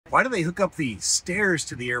Why do they hook up the stairs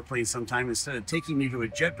to the airplane sometime instead of taking you to a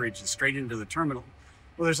jet bridge and straight into the terminal?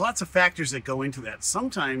 Well, there's lots of factors that go into that.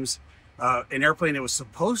 Sometimes an airplane that was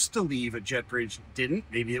supposed to leave a jet bridge didn't.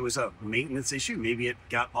 Maybe it was a maintenance issue. Maybe it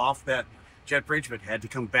got off that jet bridge but had to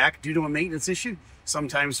come back due to a maintenance issue.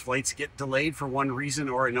 Sometimes flights get delayed for one reason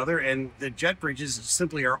or another, and the jet bridges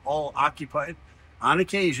simply are all occupied. On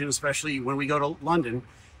occasion, especially when we go to London,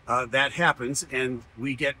 that happens, and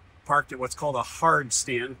we get parked at what's called a hard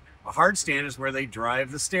stand. A hard stand is where they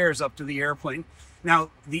drive the stairs up to the airplane.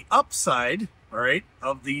 Now, the upside, all right,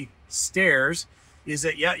 of the stairs is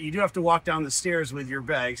that, yeah, you do have to walk down the stairs with your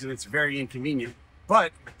bags, and it's very inconvenient.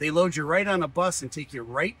 But they load you right on a bus and take you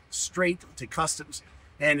right straight to customs.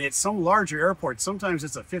 And at some larger airports, sometimes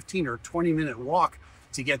it's a 15 or 20-minute walk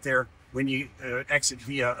to get there when you exit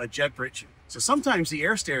via a jet bridge. So sometimes the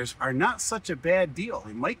air stairs are not such a bad deal.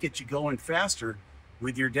 They might get you going faster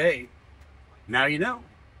with your day. Now you know.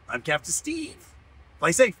 I'm Captain Steve. Fly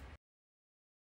safe.